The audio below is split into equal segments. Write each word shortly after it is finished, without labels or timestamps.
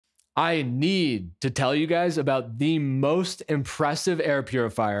I need to tell you guys about the most impressive air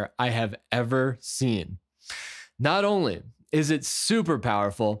purifier I have ever seen. Not only is it super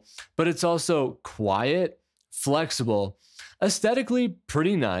powerful, but it's also quiet, flexible, aesthetically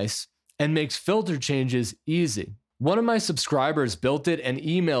pretty nice, and makes filter changes easy. One of my subscribers built it and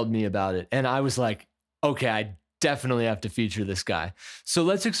emailed me about it, and I was like, okay, I definitely have to feature this guy. So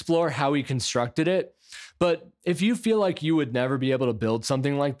let's explore how he constructed it. But if you feel like you would never be able to build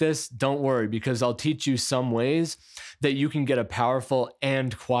something like this, don't worry, because I'll teach you some ways that you can get a powerful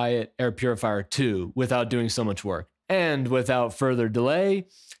and quiet air purifier too without doing so much work. And without further delay,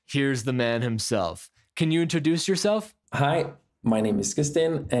 here's the man himself. Can you introduce yourself? Hi, my name is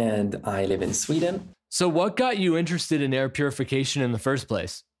Gustin and I live in Sweden. So what got you interested in air purification in the first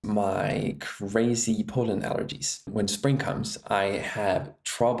place? My crazy pollen allergies. When spring comes, I have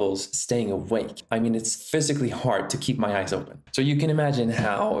troubles staying awake. I mean, it's physically hard to keep my eyes open. So you can imagine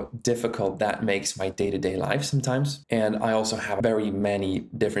how difficult that makes my day-to-day life sometimes. And I also have very many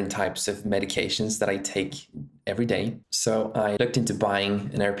different types of medications that I take every day. So I looked into buying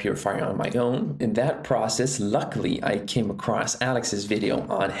an air purifier on my own. In that process, luckily, I came across Alex's video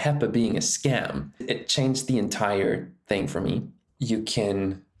on HEPA being a scam. It changed the entire thing for me. You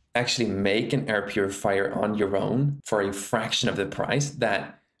can actually make an air purifier on your own for a fraction of the price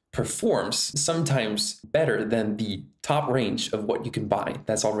that performs sometimes better than the top range of what you can buy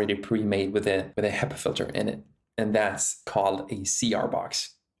that's already pre-made with a HEPA filter in it. And that's called a CR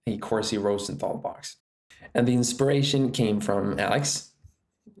box, a Corsi Rosenthal box. And the inspiration came from Alex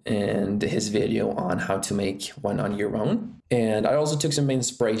and his video on how to make one on your own. And I also took some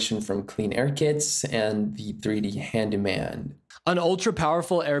inspiration from Clean Air Kits and the 3D Handyman. An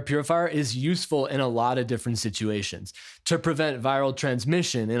ultra-powerful air purifier is useful in a lot of different situations to prevent viral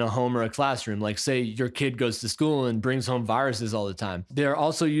transmission in a home or a classroom, like say your kid goes to school and brings home viruses all the time. They're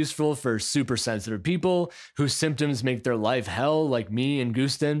also useful for super sensitive people whose symptoms make their life hell, like me and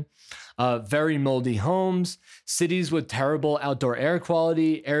Gustin. Very moldy homes, cities with terrible outdoor air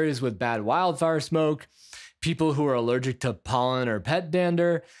quality, areas with bad wildfire smoke, people who are allergic to pollen or pet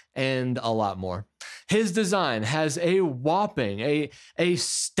dander, and a lot more. His design has a whopping, a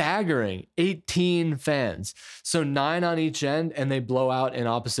staggering 18 fans. So 9 on each end, and they blow out in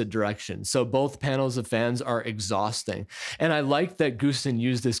opposite directions. So both panels of fans are exhausting. And I like that Gustin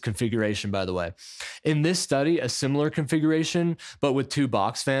used this configuration, by the way. In this study, a similar configuration, but with 2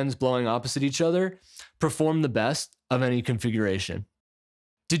 box fans blowing opposite each other, performed the best of any configuration.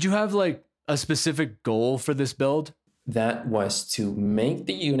 Did you have like a specific goal for this build? That was to make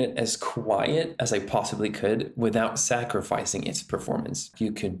the unit as quiet as I possibly could without sacrificing its performance.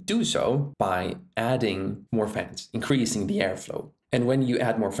 You could do so by adding more fans, increasing the airflow. And when you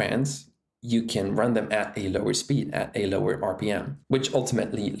add more fans, you can run them at a lower speed, at a lower RPM, which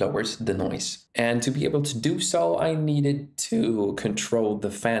ultimately lowers the noise. And to be able to do so, I needed to control the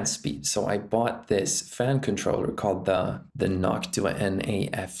fan speed. So I bought this fan controller called the Noctua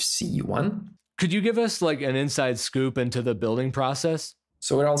NAFC1. Could you give us like an inside scoop into the building process?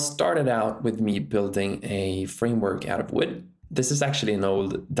 So it all started out with me building a framework out of wood. This is actually an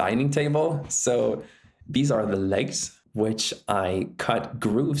old dining table. So these are the legs, which I cut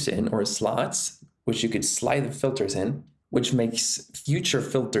grooves in, or slots, which you could slide the filters in, which makes future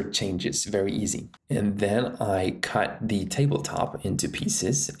filter changes very easy. And then I cut the tabletop into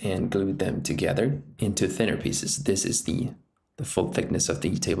pieces and glued them together into thinner pieces. This is the full thickness of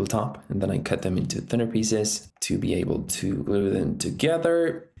the tabletop. And then I cut them into thinner pieces to be able to glue them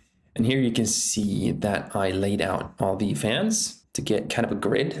together. And here you can see that I laid out all the fans to get kind of a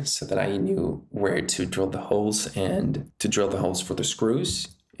grid so that I knew where to drill the holes and to drill the holes for the screws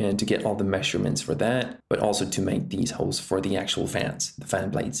and to get all the measurements for that, but also to make these holes for the actual fans, the fan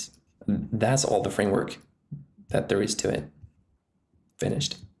blades. That's all the framework that there is to it.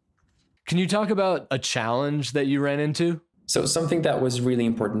 Finished. Can you talk about a challenge that you ran into? So something that was really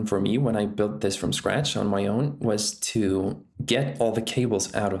important for me when I built this from scratch on my own was to get all the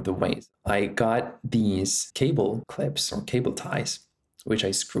cables out of the way. I got these cable clips or cable ties, which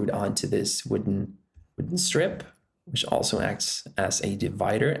I screwed onto this wooden strip, which also acts as a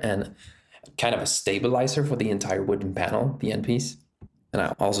divider and kind of a stabilizer for the entire wooden panel, the end piece. And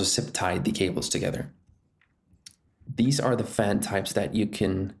I also zip tied the cables together. These are the fan types that you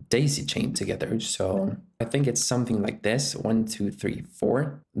can daisy chain together. So I think it's something like this, 1, 2, 3,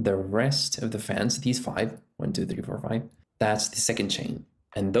 4. The rest of the fans, these 5, 1, 2, 3, 4, 5, that's the second chain.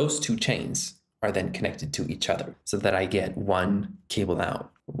 And those 2 chains are then connected to each other so that I get one cable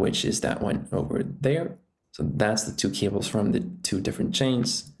out, which is that one over there. So that's the 2 cables from the 2 different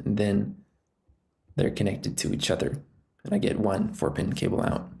chains. And then they're connected to each other. And I get one 4-pin cable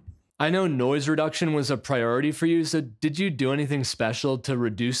out. I know noise reduction was a priority for you, so did you do anything special to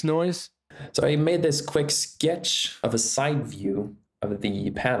reduce noise? So I made this quick sketch of a side view of the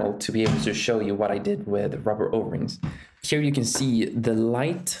panel to be able to show you what I did with rubber O-rings. Here you can see the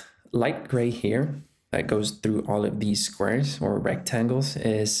light gray here that goes through all of these squares or rectangles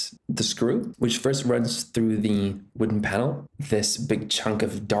is the screw, which first runs through the wooden panel. This big chunk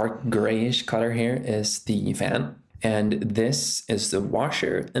of dark grayish color here is the fan. And this is the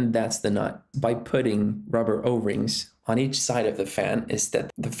washer, and that's the nut. By putting rubber O-rings on each side of the fan is that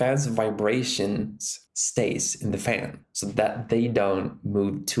the fan's vibrations stays in the fan so that they don't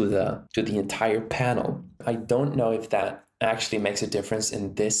move to the entire panel. I don't know if that actually makes a difference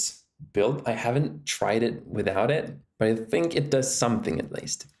in this build. I haven't tried it without it, but I think it does something at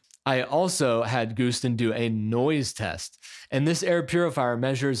least. I also had Gustin do a noise test, and this air purifier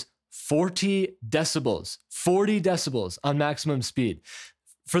measures 40 decibels on maximum speed.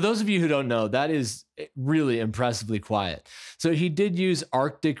 For those of you who don't know, that is really impressively quiet. So he did use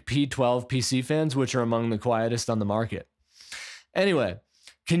Arctic P12 PC fans, which are among the quietest on the market. Anyway,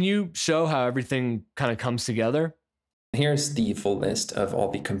 can you show how everything kind of comes together? Here's the full list of all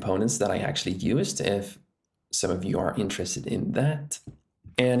the components that I actually used, if some of you are interested in that.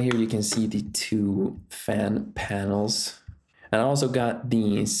 And here you can see the two fan panels. And I also got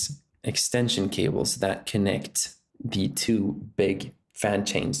these extension cables that connect the two big fan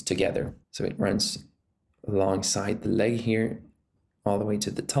chains together. So it runs alongside the leg here, all the way to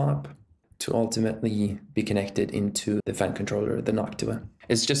the top, to ultimately be connected into the fan controller, the Noctua.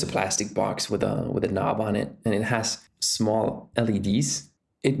 It's just a plastic box with a knob on it, and it has small LEDs.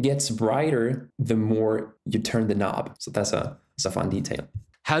 It gets brighter the more you turn the knob. So that's a fun detail.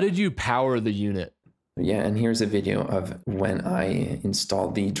 How did you power the unit? Yeah, and here's a video of when I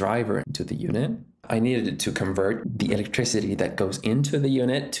installed the driver into the unit. I needed to convert the electricity that goes into the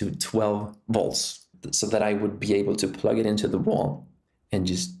unit to 12 volts so that I would be able to plug it into the wall and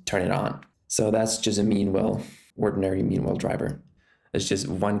just turn it on. So that's just a ordinary Meanwell driver. It's just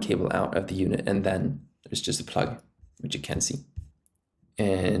one cable out of the unit, and then there's just a plug, which you can see.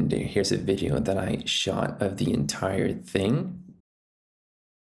 And here's a video that I shot of the entire thing.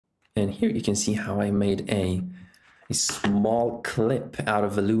 And here you can see how I made a small clip out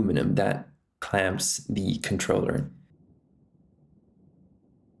of aluminum that clamps the controller.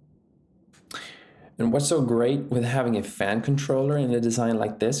 And what's so great with having a fan controller in a design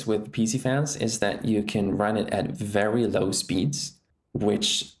like this with PC fans is that you can run it at very low speeds,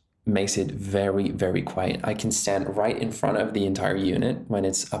 which makes it very, very quiet. I can stand right in front of the entire unit when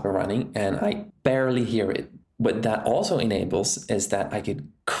it's up and running, and I barely hear it. What that also enables is that I could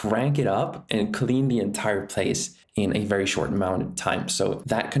crank it up and clean the entire place in a very short amount of time. So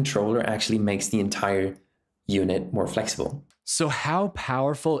that controller actually makes the entire unit more flexible. So how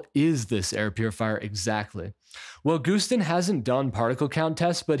powerful is this air purifier exactly? Well, Gustin hasn't done particle count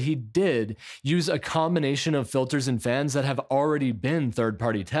tests, but he did use a combination of filters and fans that have already been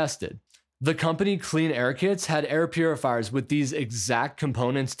third-party tested. The company Clean Air Kits had air purifiers with these exact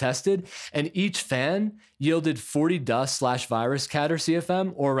components tested, and each fan yielded 40 dust/virus cat or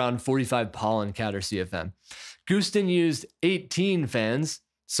CFM, or around 45 pollen cat or CFM. Gustin used 18 fans,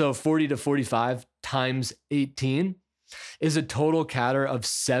 so 40 to 45 times 18 is a total catter of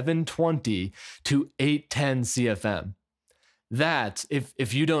 720 to 810 CFM. That,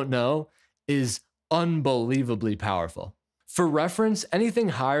 if you don't know, is unbelievably powerful. For reference, anything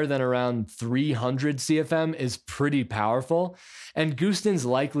higher than around 300 CFM is pretty powerful, and Gustin's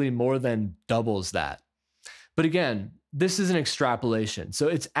likely more than doubles that. But again, this is an extrapolation, so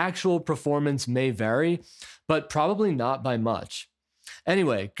its actual performance may vary, but probably not by much.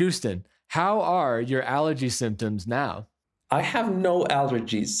 Anyway, Gustin, how are your allergy symptoms now? I have no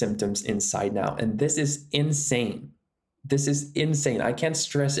allergy symptoms inside now, and this is insane. This is insane. I can't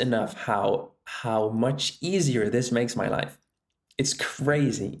stress enough how much easier this makes my life. It's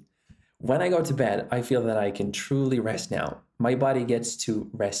crazy. When I go to bed, I feel that I can truly rest now. My body gets to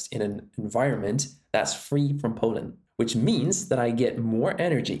rest in an environment that's free from pollen, which means that I get more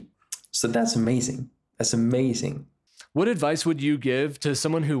energy. So that's amazing. That's amazing. What advice would you give to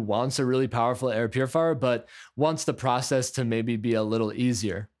someone who wants a really powerful air purifier, but wants the process to maybe be a little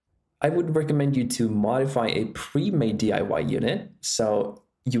easier? I would recommend you to modify a pre-made DIY unit. So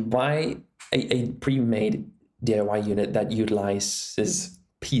you buy a pre-made DIY unit that utilizes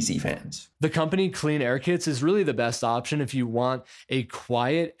PC fans. The company Clean Air Kits is really the best option if you want a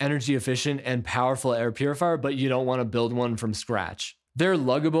quiet, energy efficient, and powerful air purifier, but you don't want to build one from scratch. Their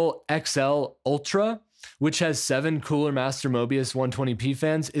luggable XL Ultra which has 7 Cooler Master Mobius 120p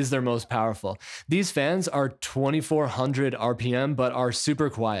fans, is their most powerful. These fans are 2400 RPM, but are super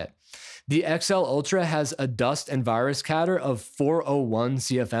quiet. The XL Ultra has a dust and virus catter of 401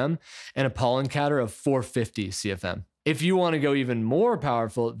 CFM and a pollen catter of 450 CFM. If you want to go even more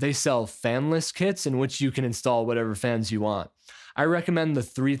powerful, they sell fanless kits in which you can install whatever fans you want. I recommend the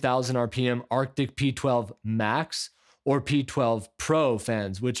 3000 RPM Arctic P12 Max or P12 Pro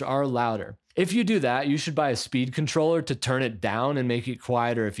fans, which are louder. If you do that, you should buy a speed controller to turn it down and make it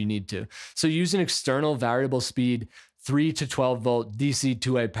quieter if you need to. So use an external variable speed 3 to 12 volt DC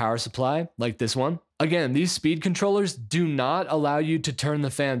 2A power supply like this one. Again, these speed controllers do not allow you to turn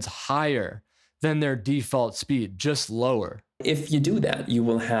the fans higher than their default speed, just lower. If you do that, you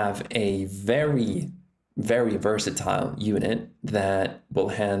will have a very, very versatile unit that will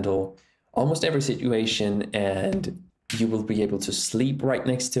handle almost every situation, and you will be able to sleep right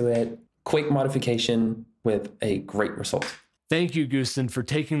next to it. Quick modification with a great result. Thank you, Gusten, for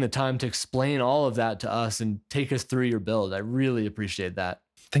taking the time to explain all of that to us and take us through your build. I really appreciate that.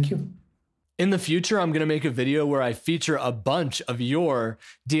 Thank you. In the future, I'm going to make a video where I feature a bunch of your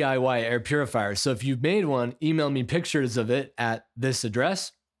DIY air purifiers. So if you've made one, email me pictures of it at this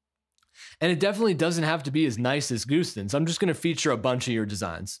address. And it definitely doesn't have to be as nice as Gusten's. I'm just going to feature a bunch of your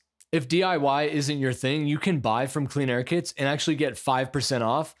designs. If DIY isn't your thing, you can buy from Clean Air Kits and actually get 5%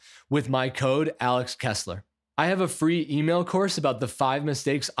 off with my code Alex Kessler. I have a free email course about the 5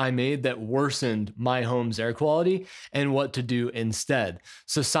 mistakes I made that worsened my home's air quality and what to do instead.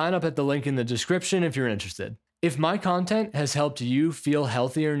 So sign up at the link in the description if you're interested. If my content has helped you feel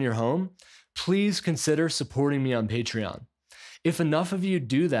healthier in your home, please consider supporting me on Patreon. If enough of you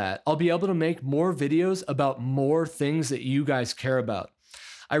do that, I'll be able to make more videos about more things that you guys care about.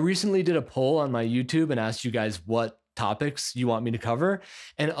 I recently did a poll on my YouTube and asked you guys what topics you want me to cover,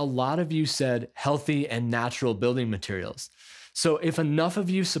 and a lot of you said healthy and natural building materials. So if enough of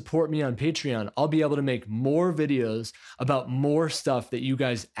you support me on Patreon, I'll be able to make more videos about more stuff that you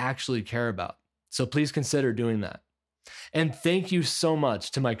guys actually care about. So please consider doing that. And thank you so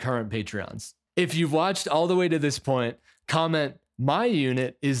much to my current Patreons. If you've watched all the way to this point, comment, my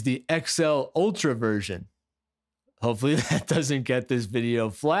unit is the XL Ultra version. Hopefully that doesn't get this video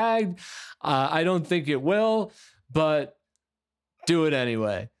flagged. I don't think it will, but do it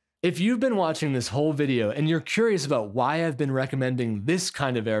anyway. If you've been watching this whole video and you're curious about why I've been recommending this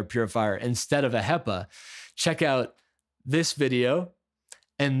kind of air purifier instead of a HEPA, check out this video.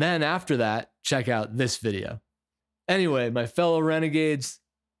 And then after that, check out this video. Anyway, my fellow renegades,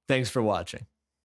 thanks for watching.